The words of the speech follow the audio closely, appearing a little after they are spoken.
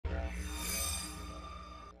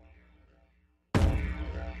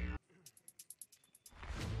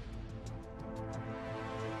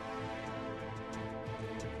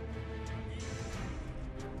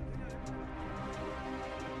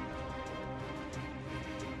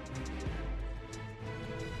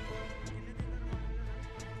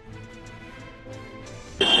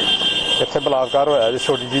ਇੱਥੇ ਬਲਾਤਕਾਰ ਹੋਇਆ ਜੀ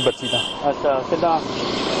ਛੋਟੀ ਜੀ ਬੱਚੀ ਦਾ। ਅੱਛਾ, ਕਿੱਦਾਂ?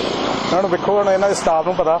 ਹੁਣ ਵੇਖੋ, ਹੁਣ ਇਹਨਾਂ ਦੇ ਸਟਾਫ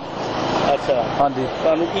ਨੂੰ ਪਤਾ। ਅੱਛਾ, ਹਾਂਜੀ,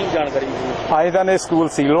 ਤੁਹਾਨੂੰ ਕੀ ਜਾਣਕਾਰੀ ਸੀ? ਅੱਜ ਦਾ ਨੇ ਸਕੂਲ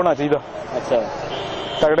ਸੀਲ ਹੋਣਾ ਚਾਹੀਦਾ। ਅੱਛਾ,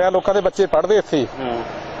 ਤਗੜਿਆਂ ਲੋਕਾਂ ਦੇ ਬੱਚੇ ਪੜ੍ਹਦੇ ਇੱਥੇ,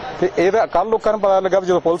 ਤੇ ਇਹਦਾ ਕੱਲ ਲੋਕਾਂ ਨੂੰ ਪਤਾ ਲੱਗਾ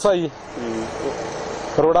ਜਦੋਂ ਪੁਲਿਸ ਆਈ।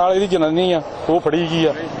 ਰੋੜਾ ਵਾਲੇ ਦੀ ਜਨਾਨੀ ਆ, ਉਹ ਫੜੀ ਗਈ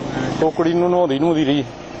ਆ। ਉਹ ਕੁੜੀ ਨੂੰ ਨਹਾਉਂਦੀ ਰਹੀ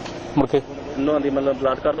ਮੁੜ ਕੇ। ਨਹਾਉਂਦੀ ਮਤਲਬ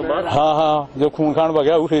ਬਲਾਤਕਾਰ ਤੋਂ ਬਾਅਦ? ਹਾਂ, ਜੋ ਖੂਨ ਖਾਨ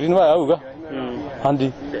ਵਗਿਆ ਉਹ ਫੇਰ ਹੀ ਨਵਾਇਆ ਹੋਊਗਾ।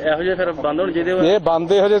 ਹਾਂਜੀ, ਇਹੋ ਜਿਹੇ ਫਿਰ ਬੰਦ ਹੋਣੇ ਚਾਹੀਦੇ। ਇਹ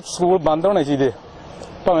ਬੰਦ, ਇਹੋ ਜਿਹੇ ਸਕੂਲ ਬੰਦ ਹੋਣੇ ਚਾਹੀਦੇ।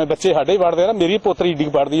 ਭਾਵੇਂ ਬੱਚੇ ਸਾਡੇ ਹੀ ਪੜ੍ਹਦੇ ਆ ਨਾ, ਮੇਰੀ ਪੋਤਰੀ ਏਡੀ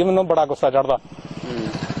ਪੜ੍ਹਦੀ ਹੈ, ਮੈਨੂੰ ਬੜਾ ਗੁੱਸਾ ਚੜਦਾ।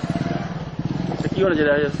 ਕੀ ਹੋਣਾ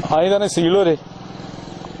ਚਾਹੀਦਾ? ਹਾਂ, ਇਹਦਾ ਨੇ ਸੀਲ ਹੋ ਰਹੇ।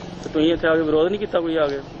 ਤੁਸੀਂ ਇੱਥੇ ਆ ਕੇ ਵਿਰੋਧ ਨਹੀਂ ਕੀਤਾ? ਕੋਈ ਆ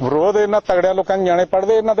ਕੇ ਵਿਰੋਧ ਇਹਨਾਂ ਤਗੜਿਆਂ ਲੋਕਾਂ ਦੇ ਨਿਆਣੇ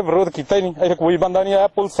ਪੜ੍ਹਦੇ, ਇਹਨਾਂ ਤੇ ਵਿਰੋਧ ਕੀਤਾ ਹੀ ਨਹੀਂ। ਇੱਥੇ ਕੋਈ ਬੰਦਾ ਨਹੀਂ ਆਇਆ।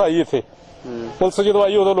 ਪੁਲਿਸ ਆਈ ਇੱਥੇ। ਪੁਲਿਸ ਜਦੋਂ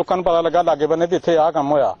ਆਈ ਉਦੋਂ ਲੋਕਾਂ ਨੂੰ ਪਤਾ ਲੱਗਾ ਲਾਗੇ ਬੰਨੇ ਤੇ ਇੱਥੇ ਆਹ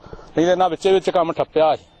ਕੰਮ ਹੋਇਆ, ਨਹੀਂ ਤੇ ਇਹਨਾਂ ਵਿੱਚ ਕੰਮ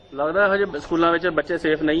ਠੱਪਿਆ। ਲੱਗਦਾ ਇਹੋ ਜਿਹੇ ਸਕੂਲਾਂ ਵਿੱਚ ਬੱਚੇ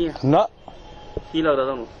ਸੇਫ ਨਹੀਂ ਹੈ ਨਾ। ਕੀ ਲੱਗਦਾ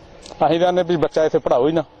ਤੁਹਾਨੂੰ? ਅਸੀਂ ਤਾਂ ਨੇ ਵੀ ਬੱਚਾ ਇੱਥੇ ਪੜਾਓ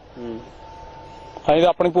ਹੀ ਨਾ। ਅਸੀਂ ਤਾਂ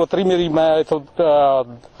ਆਪਣੀ ਪੋਤਰੀ ਮੇਰੀ ਮੈਂ ਇੱਥੋਂ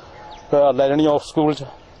ਲੈ ਜਾਣੀ ਆਫ ਸਕੂਲ ਚ,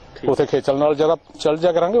 ਉੱਥੇ ਖੇਚਲ ਨਾਲ ਜਿਆਦਾ ਚੱਲ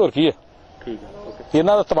ਜਾ ਕਰਾਂਗੇ। ਹੋਰ ਕੀ ਹੈ? ਠੀਕ ਹੈ।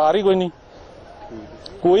 ਇਹਨਾਂ ਦਾ ਤਬਾਰ ਹੀ ਕੋਈ ਨਹੀਂ।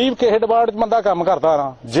 ਕੋਈ ਵੀ ਕਿਸੇ ਡਿਪਾਰਟਮੈਂਟ ਬੰਦਾ ਕੰਮ ਕਰਦਾ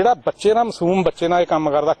ਨਾ, ਜਿਹੜਾ ਬੱਚੇ ਨਾਲ ਮਾਸੂਮ ਬੱਚੇ ਨਾਲ ਇਹ ਕੰਮ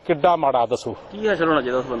ਕਰਦਾ, ਕਿੱਡਾ ਮਾੜਾ ਦੱਸੋ। ਕੀ ਹਾਸਲ ਹੋਣਾ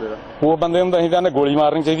ਚਾਹੀਦਾ ਉਸ ਬੰਦੇ ਦਾ? ਉਹ ਬੰਦੇ ਨੂੰ ਅਸੀਂ ਤਾਂ ਗੋਲੀ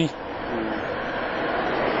ਮਾਰਨੀ ਚਾਹੀਦੀ।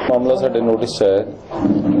 ਮਾਮਲਾ ਸਾਡੇ ਨੋਟਿਸ 'ਚ ਆਇਆ।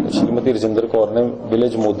 ਸ਼੍ਰੀਮਤੀ ਰਜਿੰਦਰ ਕੌਰ ਨੇ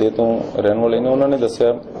ਵਿਲੇਜ ਮੋਦੇ ਤੋਂ ਰਹਿਣ ਵਾਲੇ ਨੇ। ਉਹਨਾਂ ਨੇ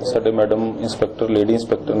ਦੱਸਿਆ ਸਾਡੇ ਮੈਡਮ ਇੰਸਪੈਕਟਰ, ਲੇਡੀ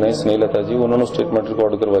ਇੰਸਪੈਕਟਰ ਨੇ ਸਨੇਹਲਤਾ ਜੀ, ਉਹਨਾਂ ਨੂੰ ਸਟੇਟਮੈਂਟ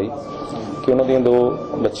ਰਿਕਾਰਡ ਕਰਵਾਈ ਕਿ ਉਹਨਾਂ ਦੀਆਂ 2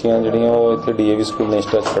 ਬੱਚੀਆਂ ਜਿਹੜੀਆਂ ਉਹ ਇੱਥੇ ਡੀਏਵੀ ਸਕੂਲ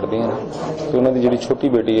ਨੇਸ਼ਟਾ 'ਚ ਪੜ੍ਹਦੀਆਂ ਨੇ, ਤੇ ਉਹਨਾਂ ਦੀ ਜਿਹੜੀ ਛੋਟੀ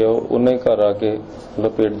ਬੇਟੀ ਹੈ ਉਹਨੇ ਘਰ ਆ ਕੇ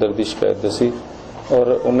ਪੇਟ ਦਰਦ ਦੀ ਸ਼ਿਕਾਇਤ ਦੱਸੀ, ਔਰ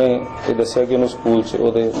ਉਹਨੇ ਇਹ ਦੱਸਿਆ ਕਿ ਉਹਨੂੰ ਸਕੂਲ 'ਚ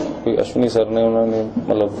ਉਹਦੇ ਕੋਈ ਅਸ਼ਵਨੀ ਸਰ ਨੇ ਉਹਨਾਂ ਨੇ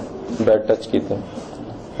ਮਤਲਬ ਬੈਡ ਟੱਚ ਕੀਤਾ,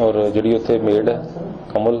 ਔਰ ਜਿਹੜੀ ਉੱਥੇ ਮੇਡ ਹੈ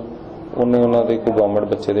ਕਮਲ, ਉਹਨੇ ਉਹਨਾਂ ਦੇ ਕੋਈ ਗਵਰਨਮੈਂਟ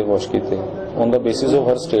ਬੱਚੇ ਦੇ ਵਾਸ਼ ਕੀਤੇ। On the basis of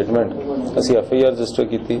her statement ਅਸੀਂ FIR ਰਜਿਸਟਰ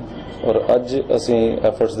ਕੀਤੀ, ਔਰ ਅੱਜ ਅਸੀਂ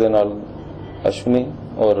ਐਫਰਟਸ ਦੇ ਨਾਲ ਅਸ਼ਵਨੀ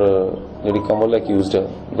ਔਰ ਜਿਹੜੀ ਕਮਲ ਐਕਿਊਜ਼ਡ ਹੈ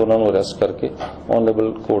ਦੋਨਾਂ ਨੂੰ ਅਰੈਸਟ ਕਰਕੇ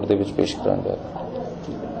ਔਨਰੇਬਲ ਕੋਰਟ ਦੇ ਵਿੱਚ ਪੇਸ਼ ਕਰਾਂਗੇ।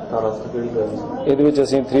 ਇਹਦੇ ਵਿੱਚ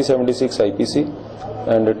ਅਸੀਂ 376 IPC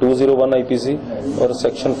ਐਂਡ 201 IPC ਔਰ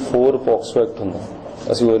ਸੈਕਸ਼ਨ 4 ਪੋਕਸੋ ਐਕਟ ਹੁੰਦਾ,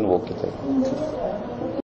 ਅਸੀਂ ਉਹ ਇਨਵੋਕ ਕੀਤਾ।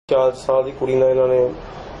 4 ਸਾਲ ਦੀ ਕੁੜੀ ਨਾਲ ਇਹਨਾਂ ਨੇ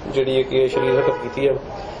ਜਿਹੜੀ ਇੱਕ ਸ਼ਰੀਰ ਹਰਕਤ ਕੀਤੀ ਹੈ।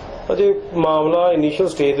 ਅਜੇ ਮਾਮਲਾ ਇਨੀਸ਼ੀਅਲ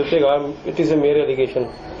ਸਟੇਜ ਦੇ ਉੱਤੇ ਹੈਗਾ। It is a mayor allegation.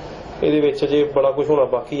 ਇਹਦੇ ਵਿੱਚ ਅਜੇ ਬੜਾ ਕੁਝ ਹੋਣਾ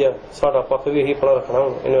ਬਾਕੀ ਆ। ਸਾਡਾ ਪੱਖ ਵੀ ਇਹੀ ਆਪਣਾ ਰੱਖਣਾ।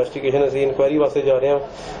 ਹੁਣ ਇਨਵੈਸਟੀਗੇਸ਼ਨ ਅਸੀਂ ਇਨਕੁਆਇਰੀ ਵਾਸਤੇ ਜਾ ਰਹੇ ਹਾਂ,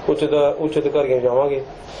 ਉੱਚ ਅਧਿਕਾਰੀਆਂ ਜਾਵਾਂਗੇ,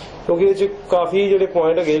 ਕਿਉਂਕਿ ਇਹ 'ਚ ਕਾਫੀ ਜਿਹੜੇ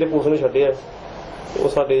ਪੁਆਇੰਟ ਹੈਗੇ ਜਿਹੜੇ ਪੁਲਿਸ ਨੇ ਛੱਡੇ ਆ, ਉਹ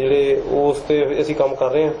ਸਾਡੇ ਜਿਹੜੇ ਉਸ ਤੇ ਅਸੀਂ ਕੰਮ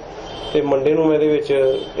ਕਰ ਰਹੇ ਹਾਂ। ਤੇ ਮੰਡੇ ਨੂੰ ਮੈਂ ਇਹਦੇ ਵਿੱਚ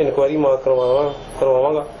ਇਨਕੁਆਇਰੀ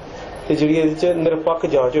ਕਰਵਾਵਾਂਗਾ ਤੇ ਜਿਹੜੀ ਇਹਦੇ 'ਚ ਨਿਰਪੱਖ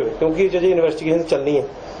ਜਾਂਚ ਹੋਵੇ, ਕਿਉਂਕਿ ਅਜੇ ਇਨਵੈਸਟੀਗੇਸ਼ਨ ਚੱਲਣੀ ਹੈ।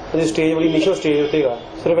 ਅਜੇ ਸਟੇਜ ਵਾਲੀ ਇਨੀਸ਼ੀਅਲ ਸਟੇਜ ਉੱਤੇ ਹੈਗਾ।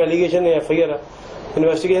 ਸਿਰਫ ਐਲੀਗੇਸ਼ਨ ਨੇ, FIR ਆ।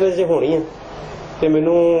 ਇਨਵੈਸਟੀਗੇਸ਼ਨ ਅਜੇ ਹੋਣੀ ਹੈ ਤੇ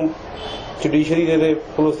ਮੈਨੂੰ ਜੁਡੀਸ਼ਰੀ ਦੇ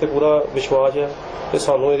ਪੁਲਿਸ ਤੇ ਪੂਰਾ ਵਿਸ਼ਵਾਸ ਹੈ ਕਿ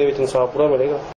ਸਾਨੂੰ ਇਹਦੇ ਵਿੱਚ ਇਨਸਾਫ ਪੂਰਾ ਮਿਲੇਗਾ।